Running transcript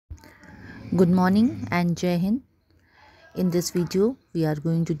Good morning and Jai Hind. In this video, we are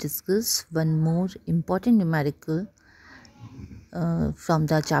going to discuss one more important numerical from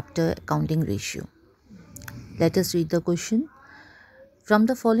the chapter Accounting Ratio. Let us read the question. From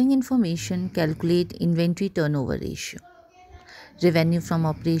the following information, calculate inventory turnover ratio. Revenue from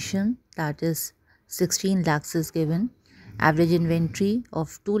operation, that is 16 lakhs is given. Average inventory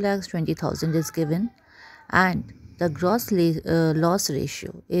of 2,20,000 is given. And the gross loss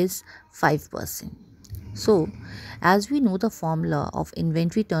ratio is 5%. So, as we know the formula of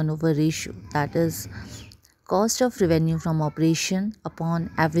inventory turnover ratio, that is cost of revenue from operation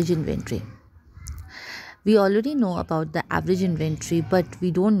upon average inventory. We already know about the average inventory, but we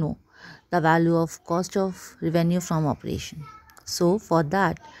don't know the value of cost of revenue from operation. So, for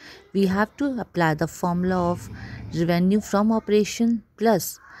that, we have to apply the formula of revenue from operation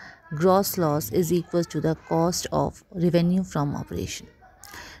plus gross loss is equal to the cost of revenue from operation.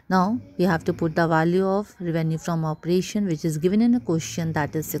 Now we have to put the value of revenue from operation, which is given in a question,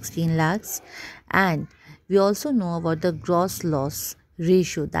 that is 16 lakhs, and we also know about the gross loss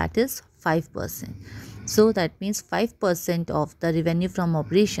ratio, that is 5%. So that means 5% of the revenue from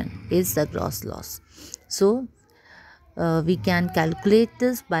operation is the gross loss. So we can calculate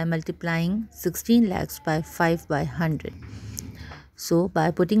this by multiplying 16 lakhs by 5 by 100. So by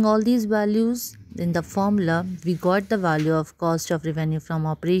putting all these values in the formula, we got the value of cost of revenue from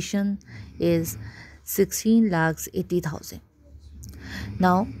operation is 16 lakhs 80,000.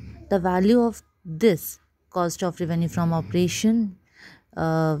 Now the value of this cost of revenue from operation,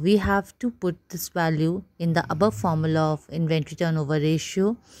 we have to put this value in the above formula of inventory turnover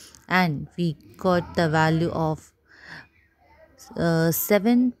ratio, and we got the value of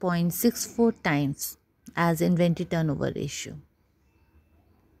 7.64 times as inventory turnover ratio.